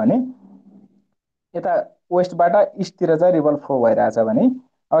ब्याङ्क भयो भने यता वेस्टबाट इस्टतिर चाहिँ रिभर फ्लो भइरहेछ भने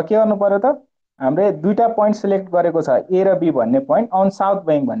अब के गर्नु पर्यो त, हामीले दुईटा पोइन्ट सिलेक्ट गरेको छ ए र बी भन्ने पोइन्ट अन साउथ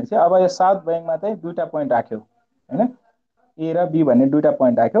ब्याङ्क भने चाहिँ अब यो साउथ ब्याङ्कमा चाहिँ दुईटा पोइन्ट राख्यो होइन, ए र बी भन्ने दुईटा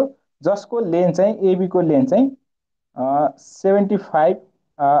पोइन्ट राख्यो जसको लेन्थ चाहिँ एबीको लेन्थ चाहिँ 75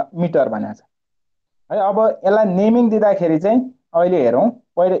 मिटर भनेको छ है। अब यसलाई नेमिङ दिँदाखेरि चाहिँ अहिले हेरौँ,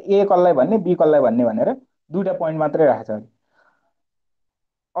 पहिले ए कसलाई भन्ने बी कसलाई भन्ने भनेर दुईटा पोइन्ट मात्रै राखेको छ।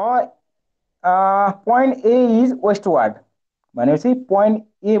 पोइन्ट ए इज वेस्टवार्ड भनेपछि पोइन्ट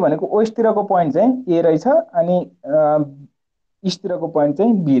ए भनेको वेस्टतिरको पोइन्ट चाहिँ ए रहेछ अनि इस्टतिरको पोइन्ट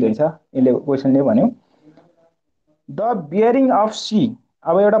चाहिँ बी रहेछ, यसले क्वेसनले भन्यो। द बियरिङ अफ सी,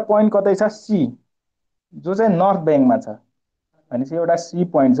 अब एउटा पोइन्ट कतै छ सी जो चाहिँ नर्थ ब्याङ्कमा छ भनेपछि एउटा सी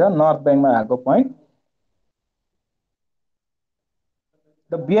पोइन्ट छ नर्थ ब्याङ्कमा आएको point.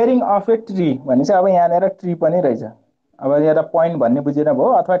 The bearing of a tree भने चाहिँ अब यहाँनिर ट्री पनि रहेछ, अब यहाँ पोइन्ट भन्ने बुझिनु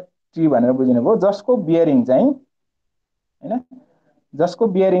भयो अथवा ट्री भनेर बुझिनु भयो, जसको बियरिङ चाहिँ होइन, जसको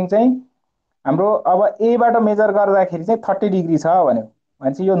बियरिङ चाहिँ हाम्रो अब एबाट मेजर गर्दाखेरि चाहिँ 30 डिग्री छ भन्यो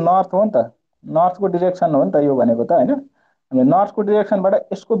भनेपछि यो नर्थ हो नि त, नर्थको डिरेक्सन हो नि त यो भनेको त होइन। हामी नर्थको डिरेक्सनबाट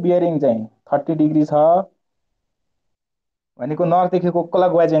यसको बियरिङ चाहिँ 30 डिग्री छ भनेको नर्थदेखिको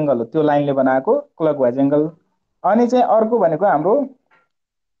क्लकवाइज एङ्गल हो, त्यो लाइनले बनाएको क्लकवाइज एङ्गल। अनि चाहिँ अर्को भनेको हाम्रो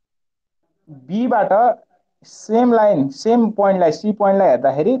बीबाट सेम लाइन सेम पोइन्टलाई सी पोइन्टलाई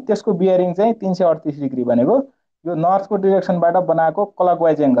हेर्दाखेरि त्यसको बियरिङ चाहिँ 338 डिग्री भनेको यो नर्थको डिरेक्सनबाट बनाएको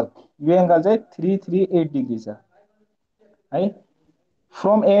क्लकवाइज एङ्गल, यो एङ्गल चाहिँ 338 डिग्री छ है।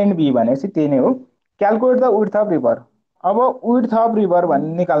 फ्रम ए एन्ड बी भनेपछि त्यही नै हो। Calculate the width of river, अब विड्थ अफ रिभर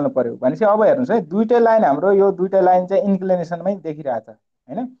भन्ने निकाल्नु पर्यो भनेपछि अब हेर्नुहोस् है, दुईटै लाइन हाम्रो यो दुईटै लाइन चाहिँ इन्क्लिनेसनमै देखिरहेछ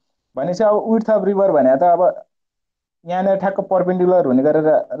होइन। भनेपछि अब विड्थ अफ रिभर भने त अब यहाँनिर ठ्याक्क पर्पेन्डिकुलर हुने गरेर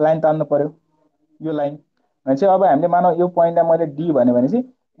लाइन तान्नु पर्यो यो लाइन भनेपछि अब हामीले मानौ यो पोइन्टलाई मैले डी भन्यो भनेपछि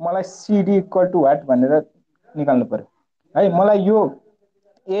मलाई सिडी इक्वल टु वाट भनेर निकाल्नु पर्यो है। मलाई यो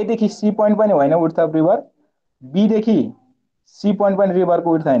एदेखि सी पोइन्ट पनि होइन width of river, बीदेखि C point पनि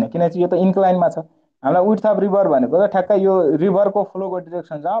रिभरको विड्थ होइन किनकि यो त इन्क्लाइनमा छ। हामीलाई विड्थ अफ रिभर भनेको त ठ्याक्कै यो रिभरको फ्लोको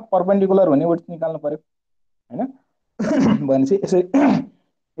डिरेक्सन जहाँ पर्पेन्डिकुलर हुने विड्थ निकाल्नु पर्यो होइन। भनेपछि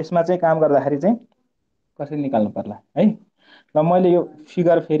यसमा चाहिँ काम गर्दाखेरि चाहिँ कसरी निकाल्नु पर्ला है। र मैले यो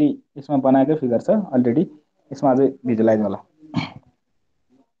फिगर फेरि यसमा बनाएकै फिगर छ अलरेडी, यसमा अझै भिजुलाइज होला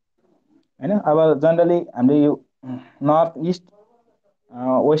होइन। अब जनरली हामीले यो नर्थ इस्ट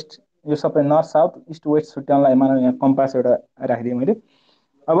वेस्ट यो सबै नर्थ साउथ इस्ट वेस्ट छुट्याउनलाई मानव यहाँ कम्पास एउटा राखिदिएँ मैले।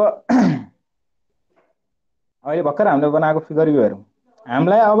 अब अहिले भर्खर हामीले बनाएको फिगर यो हेरौँ,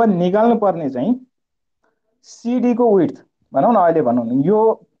 हामीलाई अब निकाल्नु पर्ने चाहिँ सिडीको विड्थ भनौँ न, अहिले भनौँ न यो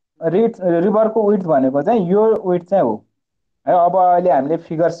रिभरको विड्थ भनेको चाहिँ यो विड्थ चाहिँ हो है। अब अहिले हामीले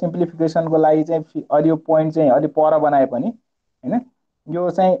फिगर सिम्प्लिफिकेसनको लागि चाहिँ अलि यो पोइन्ट चाहिँ अलि पर बनाए पनि होइन, यो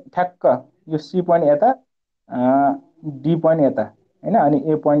चाहिँ ठ्याक्क यो सी पोइन्ट यता डी पोइन्ट यता होइन, अनि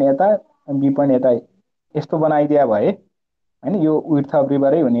ए पोइन्ट यता बी पोइन्ट यता यस्तो बनाइदिया भए होइन, यो विड्थ अफ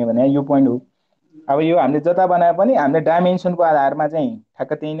रिभरै हुने भने यो पोइन्ट हो। अब यो हामीले जता बनाए पनि हामीले डाइमेन्सनको आधारमा चाहिँ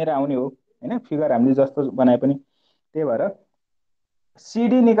ठ्याक्क त्यहीँनिर आउने हो होइन, फिगर हामीले जस्तो बनाए पनि। त्यही भएर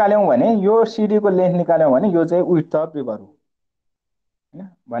सिडी निकाल्यौँ भने यो सिडीको लेन्थ निकाल्यौँ भने यो चाहिँ विड्थ अफ रिभर हो होइन।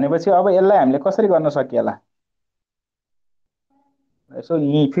 भनेपछि अब यसलाई हामीले कसरी गर्न सकिएला, यसो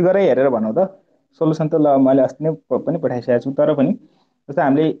यी फिगरै हेरेर भनौँ त। सोलुसन त ल मैले अस्ति नै पनि पठाइसकेको छु, तर पनि जस्तै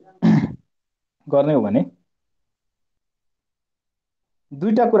हामीले गर्ने हो भने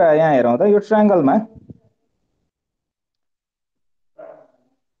दुईटा कुरा यहाँ हेरौँ त। यो ट्रायङ्गलमा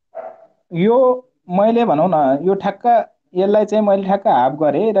यो मैले भनौँ न यो ठ्याक्क यसलाई चाहिँ मैले ठ्याक्क हाफ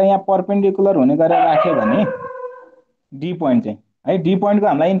गरेँ र यहाँ पर्पेन्डिकुलर हुने गरेर राखेँ भने डी पोइन्ट चाहिँ है, डी पोइन्टको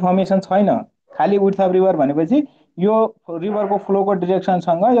हामीलाई इन्फर्मेसन छैन, खालि विड्थ अफ रिभर भनेपछि यो रिभरको फ्लोको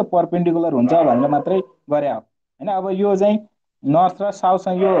डिरेक्सनसँग यो पर्पेन्डिकुलर हुन्छ भनेर मात्रै गरे हो होइन। अब यो चाहिँ नर्थ र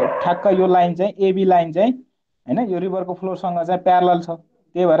साउथसँग यो ठ्याक्क यो लाइन चाहिँ एबी लाइन चाहिँ होइन यो रिभरको फ्लोसँग चाहिँ प्यारलल छ,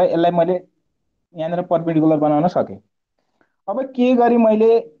 त्यही भएर यसलाई मैले यहाँनिर पर्पेन्डिकुलर बनाउन सकेँ। अब के गरी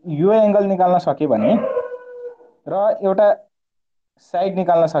मैले यो एङ्गल निकाल्न सकेँ भने र एउटा साइड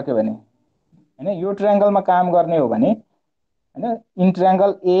निकाल्न सक्यो भने होइन, यो ट्रायङ्गलमा काम गर्ने हो भने होइन, इन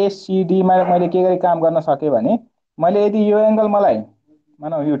ट्रायङ्गल एसिडीमा मैले के गरी काम गर्न सकेँ भने मैले यदि यो एङ्गल मलाई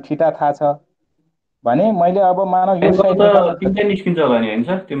मानौ यो थीटा थाहा छ भने मैले अब मानौ यो एङ्गल साइड त निकाल्न तिनटै निस्किन्छ होला नि होइन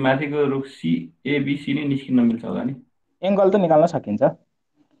सर? त्यो माथिको रुख एबिसी नै निस्किन मिल्छ होला नि? एङ्गल त निकाल्न सकिन्छ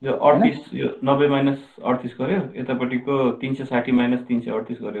यो होइन। 38, यो 90 माइनस 38 गर्यो, यतापट्टिको 360 माइनस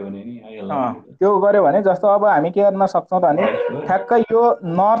 338 गर्यो भने नि आइहाल्ला नि त्यो त। त्यो गऱ्यो भने जस्तो अब हामी के गर्न सक्छौँ त भने 22 भयो। ठ्याक्कै यो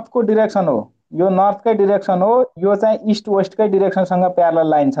नर्थको डिरेक्सन हो, यो नर्थकै डिरेक्सन हो, यो चाहिँ इस्ट वेस्टकै डिरेक्सनसँग प्यारलल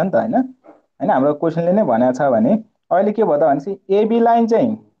लाइन छ नि त होइन। होइन हाम्रो क्वेसनले नै भनेको छ भने अहिले के भयो त भनेपछि एबी लाइन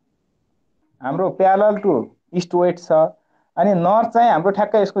चाहिँ हाम्रो प्यारलल टु इस्ट वेस्ट छ, अनि नर्थ चाहिँ हाम्रो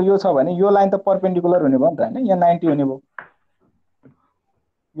ठ्याक्कै यसको यो छ भने यो लाइन त पर्पेन्डिकुलर हुने भयो नि त होइन, यहाँ 90 हुने भयो,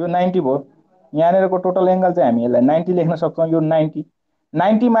 यो 90 भयो। यहाँनिरको टोटल एङ्गल चाहिँ हामी यसलाई 90 लेख्न सक्छौँ। यो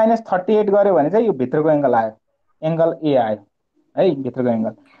 90 माइनस 38 गऱ्यो भने चाहिँ यो भित्रको एङ्गल आयो, एङ्गल ए आयो है, भित्रको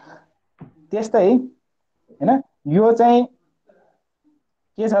एङ्गल। त्यस्तै होइन यो चाहिँ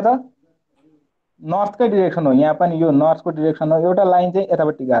के छ त नर्थकै डिरेक्सन हो, यहाँ पनि यो नर्थको डिरेक्सन हो, एउटा लाइन चाहिँ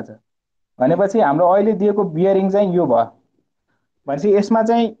यतापट्टि गएको छ भनेपछि हाम्रो अहिले दिएको बियरिङ चाहिँ यो भयो भनेपछि यसमा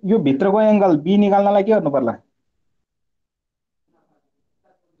चाहिँ यो भित्रको एङ्गल बी निकाल्नलाई के गर्नु पर्ला?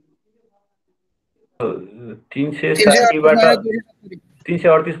 360बाट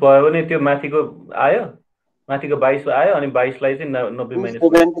 338 भयो भने त्यो माथिको आयो, माथिको 22 आयो, अनि 22लाई चाहिँ 90 माइनस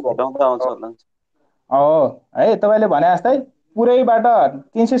घटाउँदा आउँछ होला नि। है तपाईँले भने जस्तै पुरैबाट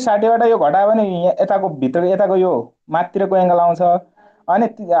 360बाट यो घटायो भने यताको भित्र यताको यो माथितिरको एङ्गल आउँछ, अनि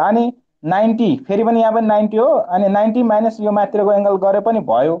अनि 90 फेरि पनि यहाँ पनि 90 हो, अनि 90 माइनस यो माथितिरको एङ्गल गरे पनि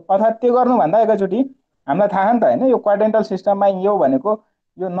भयो। अर्थात् त्यो गर्नुभन्दा एकैचोटि हामीलाई थाहा छ नि त होइन, यो क्वाड्रेन्टल सिस्टममा यो भनेको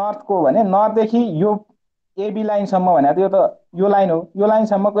यो नर्थको भने नर्थदेखि यो एबी लाइनसम्म भने त यो लाइन हो, यो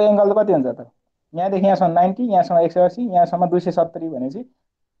लाइनसम्मको एङ्गल कति हुन्छ त? यहाँदेखि यहाँसम्म 90, यहाँसम्म 180, यहाँसम्म 270 भनेपछि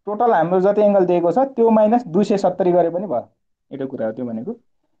टोटल हाम्रो जति एङ्गल दिएको छ त्यो माइनस 270 गरे पनि भयो, एउटा कुरा हो त्यो भनेको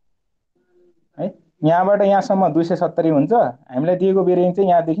है। यहाँबाट यहाँसम्म 270 हुन्छ, हामीलाई दिएको बेरिङ चाहिँ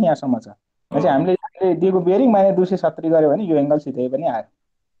यहाँदेखि यहाँसम्म छ भनेपछि हामीले दिएको बेरिङ माइनस 270 गऱ्यो भने यो एङ्गल सिधै पनि आयो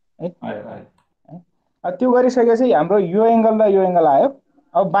है। त्यो गरिसकेपछि हाम्रो यो एङ्गल र यो एङ्गल आयो।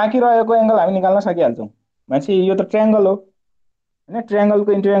 अब बाँकी रहेको एङ्गल हामी निकाल्न सकिहाल्छौँ भनेपछि यो त ट्रायङ्गल हो होइन,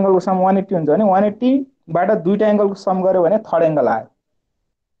 ट्रायङ्गलको इन्टु एङ्गलको सम 180 हुन्छ भने 180बाट दुईवटा एङ्गलको सम गऱ्यो भने थर्ड एङ्गल आयो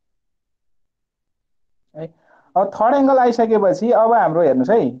है। अब थर्ड एङ्गल आइसकेपछि अब हाम्रो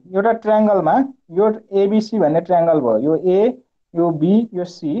हेर्नुहोस् है, एउटा ट्रायङ्गलमा यो एबिसी भन्ने ट्रायङ्गल भयो, यो ए यो बी यो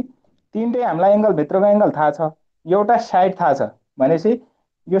सी, तिनटै हामीलाई एङ्गल भित्रको एङ्गल थाहा छ, एउटा साइड थाहा छ भनेपछि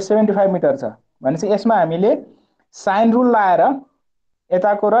यो 75 मिटर छ भनेपछि यसमा हामीले साइन रुल लाएर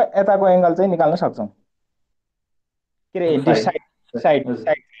यताको र यताको एङ्गल चाहिँ निकाल्न सक्छौँ। के अरे side side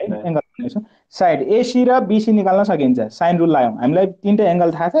side angle side AC र बिसी निकाल्न सकिन्छ, साइन रुल लायौँ। हामीलाई तिनटै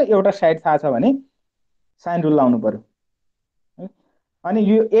एङ्गल थाहा छ, एउटा साइड थाहा छ भने साइन रुल लाउनु पर्यो है। अनि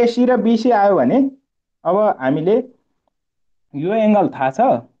यो एसी र बिसी आयो भने अब हामीले यो एङ्गल थाहा छ,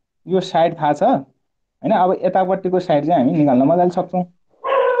 यो साइड थाहा छ होइन, अब यतापट्टिको साइड चाहिँ हामी निकाल्न मजाले सक्छौँ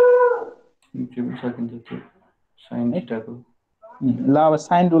साइन थीटाको। ल अब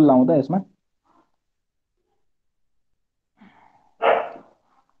साइन रुल लाउँ त यसमा।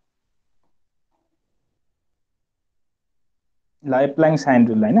 ल एप्लाइङ साइन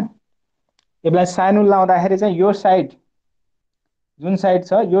रुल होइन, यसलाई साइन रुल लाउँदाखेरि चाहिँ यो साइड जुन साइड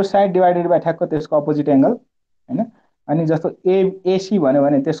छ यो साइड डिभाइडेड बाई ठ्याक्क त्यसको अपोजिट एङ्गल होइन। अनि जस्तो एसी भन्यो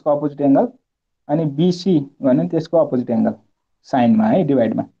भने त्यसको अपोजिट एङ्गल, अनि बिसी भन्यो भने त्यसको अपोजिट एङ्गल साइनमा है,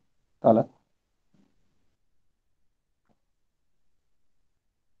 डिभाइडमा तल।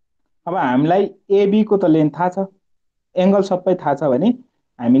 अब हामीलाई एबीको त लेन्थ थाहा छ, एङ्गल सबै थाहा छ भने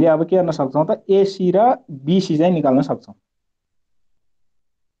हामीले अब के गर्न सक्छौँ त एसी र बिसी चाहिँ निकाल्न सक्छौँ।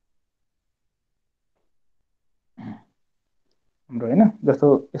 हाम्रो होइन जस्तो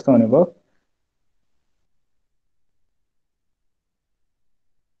यस्तो हुने भयो,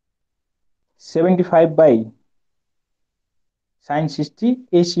 75/sin60,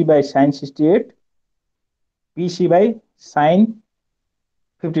 AC/sin68,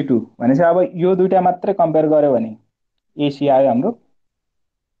 BC/sin52 भनेपछि अब यो दुईटा मात्रै कम्पेयर गर्यो भने एसी आयो हाम्रो।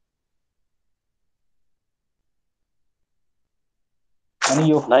 अनि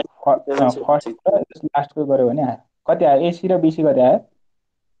यो 9776 फर्स्ट र लास्टको गऱ्यो भने आयो। कति आयो एसी र बिसी कति आयो?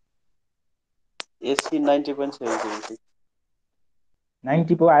 एसी 90.776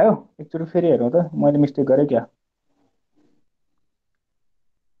 90 पो आयो। एकचोटि फेरि हेरौँ त, मैले मिस्टेक गरेँ क्या।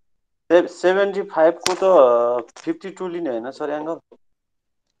 75 को त 52 लिने होइन सर एङ्गल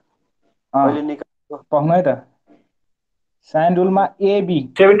अहिले निकालेको पाउनु है त। साइन रुलमा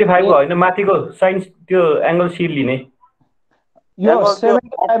एबी 75 ए को होइन, माथिको साइन्स त्यो एङ्गल सी लिने। यो एङ्गल त्यो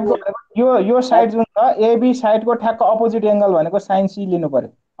 75 को यो साइड जुन छ एबी साइडको ठ्याक्क अपोजिट एङ्गल भनेको साइन सी लिनु पर्यो,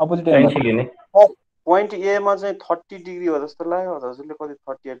 अपोजिट साइन्स एङ्गल। सी लिने। पोइन्ट एमा चाहिँ 30 डिग्री हो जस्तो लाग्यो, हजुरले कति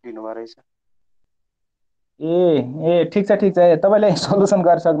 38 लिनुभएको रहेछ। ए ए ठिक छ ठिक छ। तपाईँले सोल्युसन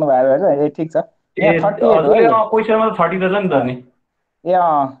गरिसक्नु भएको रहेछ। ए ठिक छ, ए यहाँ 38 हो है हजुरले यो। क्वेसनमा 30 रहेछ नि त नि। ए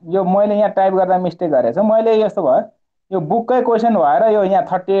यो मैले यहाँ टाइप गर्दा मिस्टेक गरेछ। मैले यस्तो भयो, यो बुककै क्वेसन भएर यो यहाँ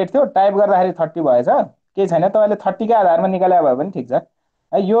 38 थियो, टाइप गर्दाखेरि 30 भएछ। केही छैन, तपाईँले 30कै आधारमा निकाले भए पनि ठिक छ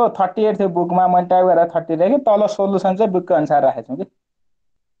है। यो 38 थियो बुकमा, मैले टाइप गरेर 30 लेखेँ, तल सोल्युसन चाहिँ बुककै अनुसार राखेको छु कि।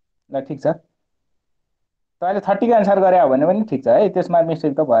 ल ठिक छ, तपाईँले 30कै अनुसार गरे हो भने पनि ठिक छ है, त्यसमा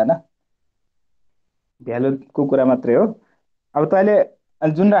मिस्टेक त भएन। भ्यालुको कुरा मात्रै हो। अब तैँले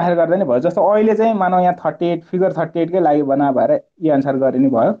जुन राखेर गर्दा नि भयो। जस्तो अहिले चाहिँ मानौ यहाँ 38 फिगर 38 कै लागि बना भएर यी अनुसार गरे नि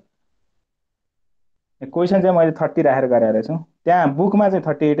भयो। क्वेसन चाहिँ मैले 30 राखेर गरेर रहेछु, त्यहाँ बुकमा चाहिँ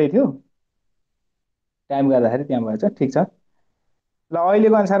 38 थियो, टाइम गर्दाखेरि त्यहाँ भएछ। ठिक छ। ल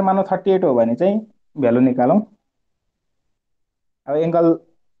अहिलेको अनुसार मानौ 38 हो भने चाहिँ भ्यालु निकालौँ। अब एङ्गल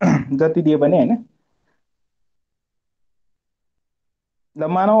जति दिए पनि होइन। ल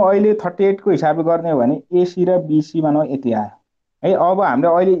मानौ अहिले 38 को हिसाबले गर्ने हो भने एसी र बिसी मानौ यति आयो है। अब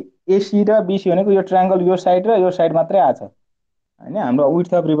हाम्रो अहिले एसी र बिसी भनेको यो ट्रायङ्गल यो साइड र यो साइड मात्रै आएको छ होइन, हाम्रो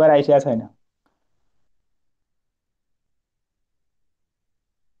विड्थ अफ रिभर आइसकेको छैन।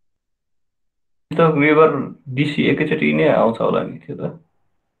 त वेबर डिसी एकैचोटि नै आउँछ होला नि त्यो त।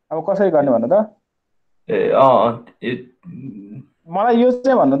 अब कसरी गर्ने भन्नु त? ए मलाई यो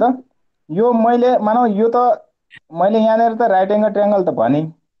चाहिँ भन्नु त, यो मैले मानौ यो त मैले यहाँनिर त राइट एङ्गल ट्रायङ्गल त भने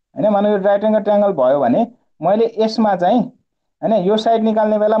होइन। मानौ यो राइट एङ्गल ट्रायङ्गल भयो भने मैले यसमा चाहिँ होइन यो साइड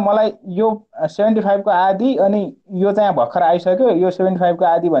निकाल्ने बेला मलाई यो 75 को आधी अनि यो चाहिँ भर्खर आइसक्यो, यो 75 को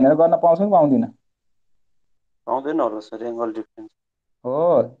आधी भनेर गर्न पाउँछु कि पाउँदिनँ? पाउँदैन होला सर, एङ्गल डिफ्रेन्स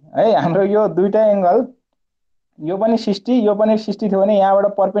हो है। हाम्रो यो दुईटा एङ्गल, यो पनि 60 यो पनि 60 थियो भने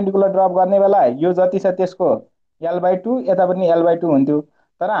यहाँबाट पर्पेन्डिकुलर ड्रप गर्ने बेला यो जति छ त्यसको L/2, यता पनि L/2 हुन्थ्यो।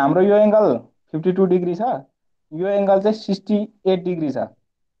 तर हाम्रो यो एङ्गल 52 डिग्री छ, यो एङ्गल चाहिँ 68 डिग्री छ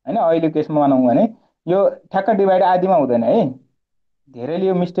होइन। अहिले केसमा मानौँ भने यो ठ्याक्क डिभाइड आधीमा हुँदैन है, धेरैले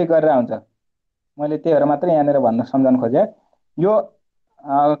यो मिस्टेक गरेर हुन्छ। मैले त्यही भएर मात्रै यहाँनिर भन्न सम्झाउन खोजेँ। यो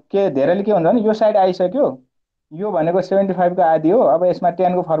के धेरैले के हुन्छ भने यो साइड आइसक्यो, यो भनेको 75 को आधी हो, अब यसमा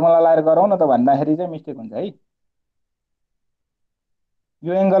 10 को फर्मुला लगाएर गरौँ न त भन्दाखेरि चाहिँ मिस्टेक हुन्छ है।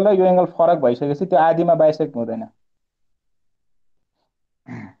 यो एङ्गल र यो एङ्गल फरक भइसकेपछि त्यो आधीमा बाइसेक्ट हुँदैन।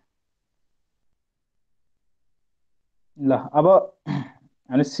 ल अब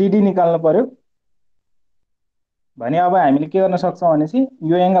हामीले सिडी निकाल्नु पर्यो भने अब हामीले के गर्न सक्छौँ भनेपछि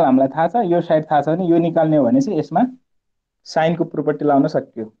यो एङ्गल हामीलाई थाहा छ, यो साइड थाहा छ भने यो निकाल्ने हो भने चाहिँ यसमा साइनको प्रोपर्टी लाउन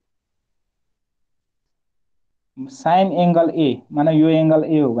सकियो। साइन एङ्गल ए, मानौ यो एङ्गल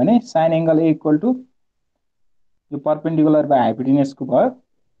ए हो भने sign angle A equal to यो पर्पेन्डिकुलर बाई हाइपोटेन्युसको भयो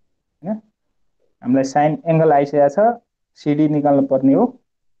होइन। हामीलाई साइन एङ्गल आइसकेको छ, सिडी निकाल्नु पर्ने हो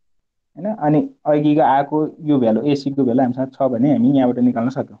होइन। अनि अघिको आएको यो भ्यालु एसीको भ्यालु हामीसँग छ भने हामी यहाँबाट निकाल्न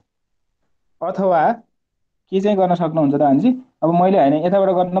सक्यौँ। अथवा के चाहिँ गर्न सक्नुहुन्छ त भनेपछि, अब मैले होइन यताबाट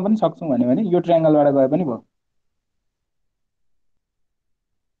गर्न पनि सक्छु भने यो ट्रायङ्गलबाट गए पनि भयो।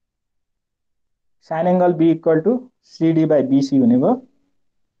 Sign angle be equal to CD by BC हुने भयो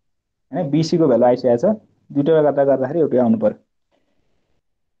होइन। बिसीको भ्यालु आइसकेको छ, दुइटा गर्दा गर्दाखेरि एउटै आउनु पर्यो।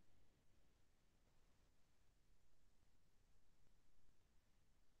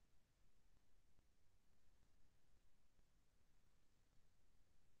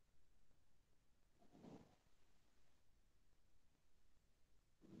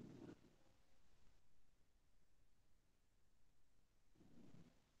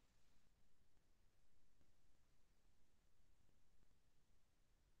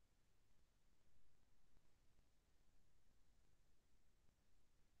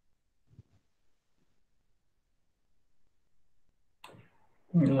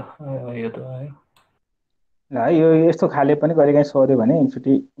 यो त आयो। ल है, यो यस्तो खाले पनि कहिलेकाहीँ सोध्यो भने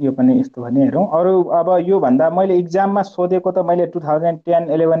एकचोटि यो पनि यस्तो भने हेरौँ अरू। अब योभन्दा मैले इक्जाममा सोधेको त मैले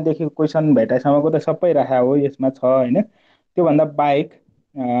 2010-11देखि क्वेसन भेटाइसम्मको त सबै राखा हो, यसमा छ होइन। त्योभन्दा बाहेक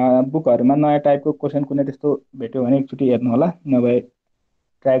बुकहरूमा नयाँ टाइपको क्वेसन कुनै त्यस्तो भेट्यो भने एकचोटि हेर्नु होला, नभए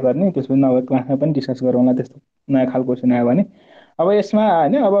ट्राई गर्ने, त्यसपछि नभए क्लासमा पनि डिस्कस गरौँला त्यस्तो नयाँ खालको क्वेसन आयो भने। अब यसमा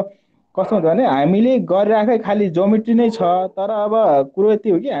होइन, अब कस्तो हुन्छ भने हामीले गरिराखेकै खालि जोमेट्री नै छ, तर अब कुरो यति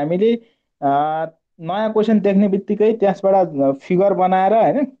हो कि हामीले नयाँ क्वेसन देख्ने बित्तिकै त्यसबाट फिगर बनाएर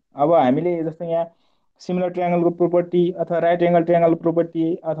होइन, अब हामीले जस्तो यहाँ सिमिलर ट्रायङ्गलको प्रोपर्टी अथवा राइट एङ्गल ट्रायङ्गलको प्रोपर्टी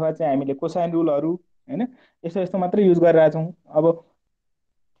अथवा चाहिँ हामीले कोसाइन रुलहरू होइन, यस्तो यस्तो मात्रै युज गरिरहेछौँ। अब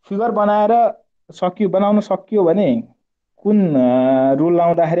फिगर बनाएर बनाउन सकियो भने कुन रुल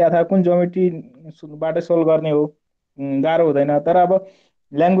लाउँदाखेरि अथवा कुन जोमेट्रीबाट सोल्भ गर्ने हो, गाह्रो हुँदैन। तर अब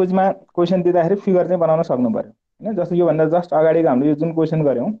ल्याङ्ग्वेजमा क्वेसन दिँदाखेरि फिगर चाहिँ बनाउन सक्नु पऱ्यो होइन। जस्तो योभन्दा जस्ट अगाडिको हामीले यो जुन क्वेसन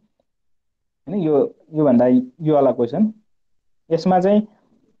गऱ्यौँ होइन, योभन्दा योवाला क्वेसन, यसमा चाहिँ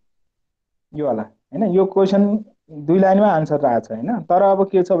योवाला होइन, यो क्वेसन 2 लाइनमा आन्सर आएको छ होइन। तर अब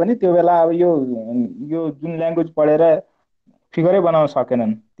के छ भने त्यो बेला अब यो जुन ल्याङ्ग्वेज पढेर फिगरै बनाउन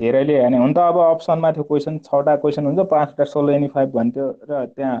सकेनन् धेरैले होइन। हुन त अब अप्सनमा थियो क्वेसन, 6वटा क्वेसन हुन्छ, 5वटा सोल्भ एनी 5 भन्थ्यो र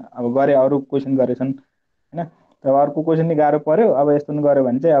त्यहाँ अब गरे अरू क्वेसन गरेछन् होइन। अब अर्को क्वेसन नि गाह्रो पऱ्यो, अब यस्तो गऱ्यो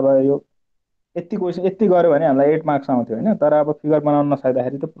भने चाहिँ अब यो यति क्वेसन यति गऱ्यो भने हामीलाई 8 मार्क्स आउँथ्यो होइन। तर अब फिगर बनाउन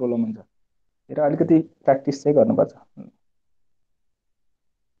नसक्दाखेरि त प्रब्लम हुन्छ, र अलिकति प्र्याक्टिस चाहिँ गर्नुपर्छ।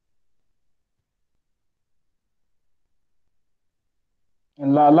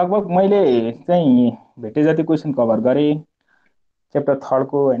 लगभग मैले चाहिँ भेटे जति क्वेसन कभर गरेँ च्याप्टर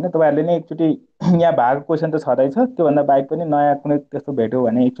 3को होइन। तपाईँहरूले नै एकचोटि यहाँ भएको क्वेसन त छँदैछ, त्योभन्दा बाहेक पनि नयाँ कुनै त्यस्तो भेट्यो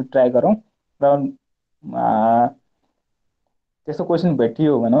भने एकचोटि ट्राई गरौँ। र त्यस्तो क्वेसन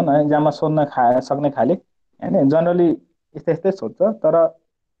भेटियो भनौँ न इक्जाममा सोध्न सक्ने खाले होइन। जनरली यस्तै यस्तै सोध्छ, तर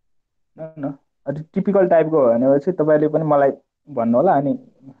न अलिक टिपिकल टाइपको हो भनेपछि तपाईँले पनि मलाई भन्नु होला, अनि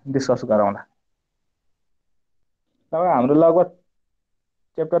डिस्कस गरौँला। अब हाम्रो लगभग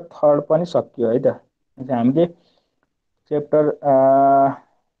च्याप्टर 3 पनि सकियो है त। हामीले च्याप्टर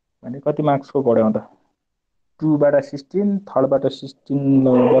भने कति मार्क्सको पढ्यौँ त? 2बाट 16, 3बाट 16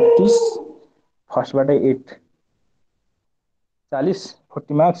 32, फर्स्टबाट 8 40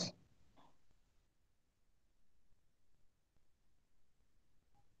 40 मार्क्स।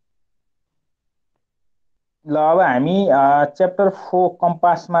 ल अब हामी च्याप्टर 4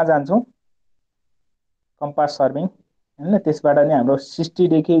 कम्पासमा जान्छौँ, कम्पास सर्भिङ होइन। त्यसबाट नि हाम्रो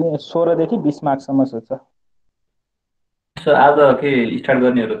 16देखि 20 मार्क्ससम्म सोध्छ। सर आज के स्टार्ट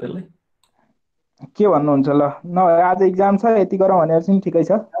गर्ने हो र त्यसलाई? के भन्नुहुन्छ? ल न आज इक्जाम छ, यति गरौँ भनेपछि ठिकै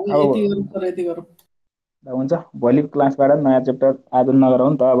छ। अब यति गरौँ सर, यति गरौँ। हुन्छ, भोलिको क्लासबाट नयाँ च्याप्टर आज नगरौँ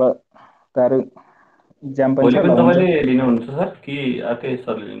नि त। अब तारो इक्जाम पनि भोलि छ। ल पनि हुन्छ, तपाईँले लिनुहुन्छ सर कि अर्कै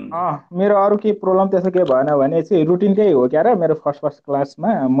सरले लिनुहुन्छ? मेरो अरू केही प्रब्लम त्यसो केही भएन भने चाहिँ रुटिनकै हो क्या र, मेरो फर्स्ट फर्स्ट क्लासमा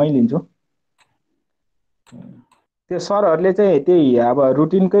मै लिन्छु। त्यो सरहरूले चाहिँ त्यही अब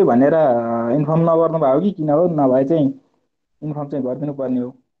रुटिनकै भनेर इन्फर्म नगर्नु भयो कि किन हो, नभए चाहिँ इन्फर्म चाहिँ गरिदिनु पर्ने हो।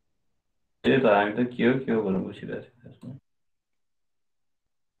 त्यही त हामी त के हो भनेर बसिरहेको छ।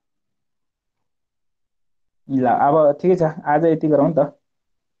 ल अब ठिकै छ, आज यति गरौँ नि त।